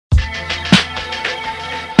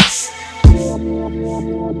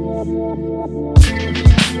In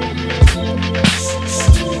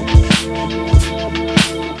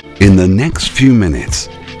the next few minutes,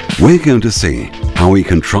 we're going to see how we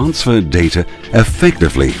can transfer data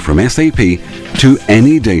effectively from SAP to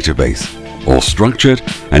any database, or structured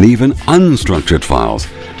and even unstructured files,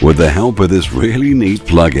 with the help of this really neat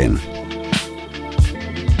plugin.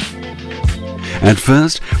 At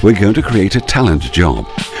first, we're going to create a Talend job,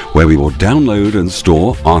 where we will download and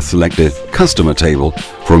store our selected customer table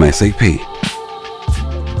from SAP.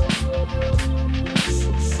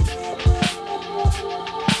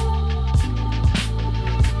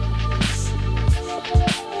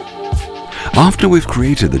 After we've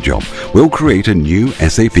created the job, we'll create a new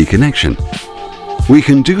SAP connection. We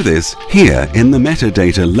can do this here in the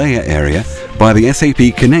metadata layer area by the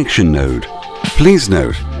SAP connection node. Please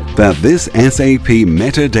note that this SAP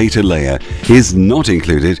metadata layer is not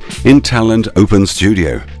included in Talend Open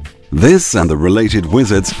Studio. This and the related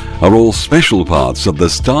wizards are all special parts of the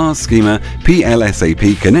Starschema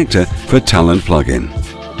PLSAP connector for Talend plugin.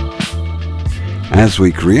 As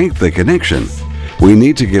we create the connection, we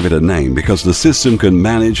need to give it a name because the system can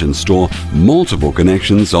manage and store multiple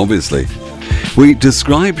connections, obviously. We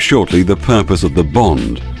describe shortly the purpose of the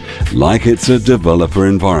bond, like it's a developer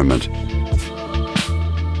environment.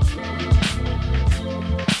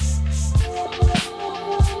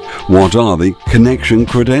 What are the connection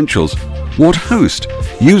credentials? What host,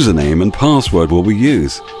 username and password will we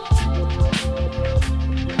use?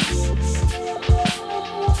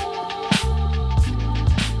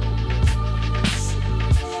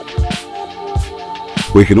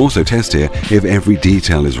 We can also test here if every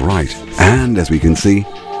detail is right, and as we can see,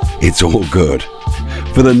 it's all good.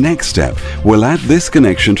 For the next step, we'll add this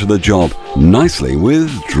connection to the job nicely with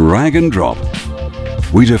drag and drop.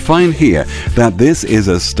 We define here that this is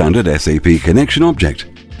a standard SAP connection object.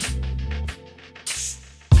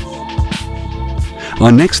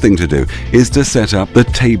 Our next thing to do is to set up the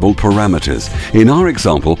table parameters. In our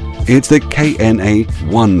example, it's the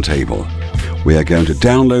KNA1 table. We are going to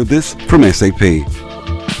download this from SAP.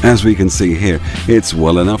 As we can see here, it's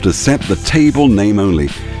well enough to set the table name only,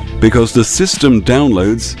 because the system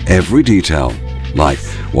downloads every detail, like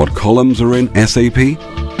what columns are in SAP,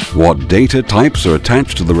 what data types are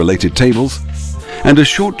attached to the related tables, and a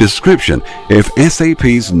short description if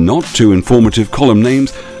SAP's not too informative column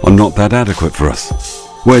names are not that adequate for us.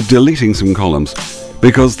 We're deleting some columns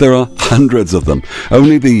because there are hundreds of them.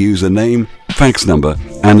 Only the username, fax number,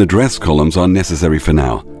 and address columns are necessary for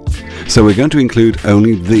now. So we're going to include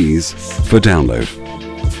only these for download.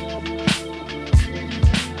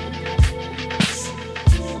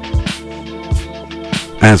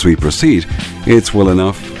 As we proceed, it's well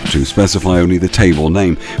enough to specify only the table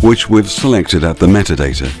name, which we've selected at the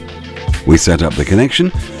metadata. We set up the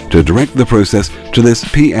connection to direct the process to this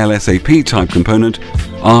PLSAP type component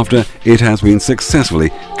after it has been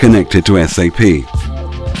successfully connected to SAP.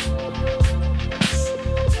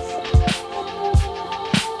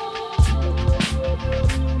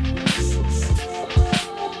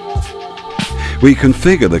 We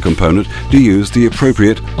configure the component to use the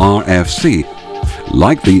appropriate RFC,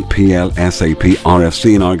 like the PLSAP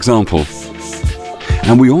RFC in our example.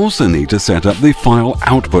 And we also need to set up the file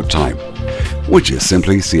output type, which is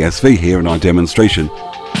simply CSV here in our demonstration.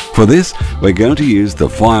 For this, we're going to use the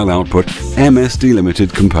file output MS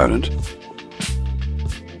delimited component.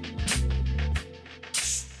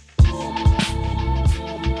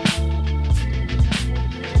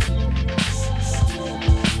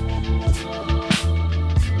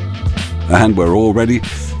 And we're all ready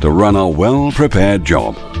to run our well-prepared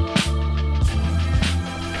job.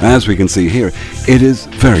 As we can see here, it is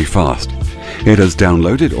very fast. It has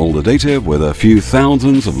downloaded all the data with a few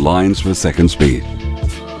thousands of lines per second speed.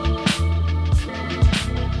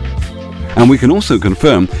 And we can also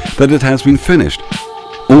confirm that it has been finished.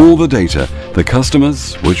 All the data, the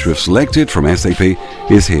customers which we've selected from SAP,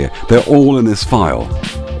 is here. They're all in this file.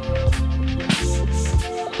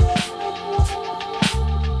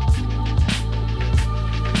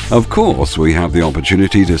 Of course, we have the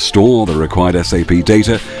opportunity to store the required SAP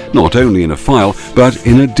data not only in a file, but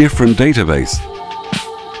in a different database.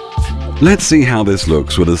 Let's see how this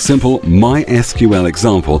looks with a simple MySQL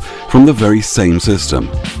example from the very same system.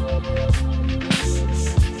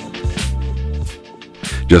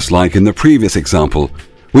 Just like in the previous example,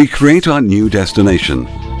 we create our new destination,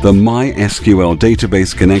 the MySQL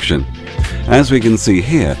database connection. As we can see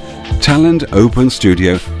here, Talend Open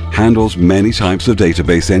Studio handles many types of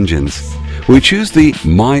database engines. We choose the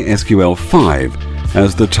MySQL 5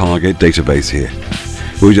 as the target database here.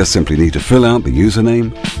 We just simply need to fill out the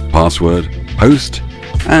username, password, host,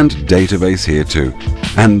 and database here too.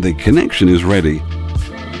 and the connection is ready.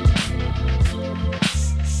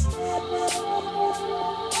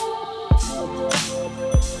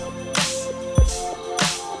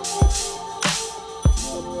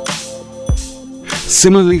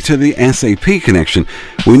 Similarly to the SAP connection,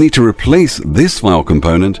 we need to replace this file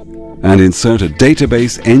component and insert a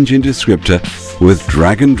database engine descriptor with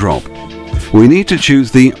drag and drop. We need to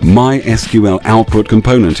choose the MySQL output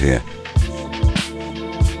component here.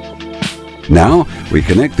 Now we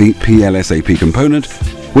connect the PLSAP component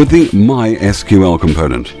with the MySQL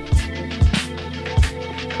component.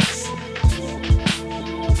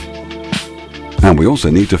 And we also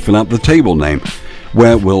need to fill out the table name,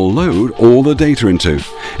 where we'll load all the data into,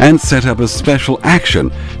 and set up a special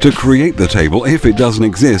action to create the table if it doesn't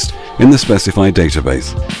exist in the specified database.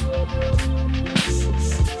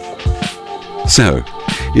 So,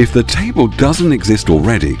 if the table doesn't exist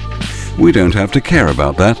already, we don't have to care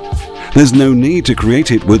about that. There's no need to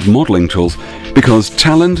create it with modeling tools, because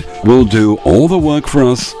Talend will do all the work for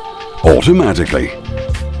us automatically.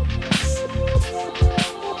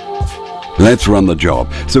 Let's run the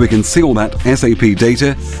job so we can see all that SAP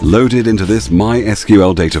data loaded into this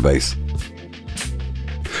MySQL database.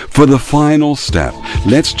 For the final step,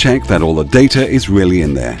 let's check that all the data is really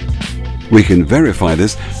in there. We can verify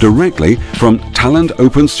this directly from Talend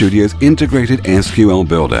Open Studio's integrated SQL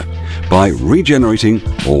builder by regenerating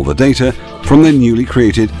all the data from the newly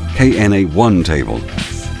created KNA1 table.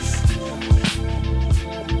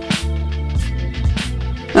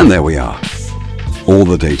 And there we are. All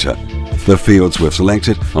the data. The fields we've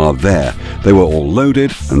selected are there. They were all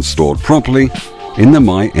loaded and stored properly in the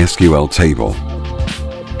MySQL table.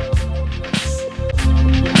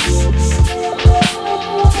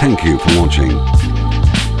 Thank you for watching.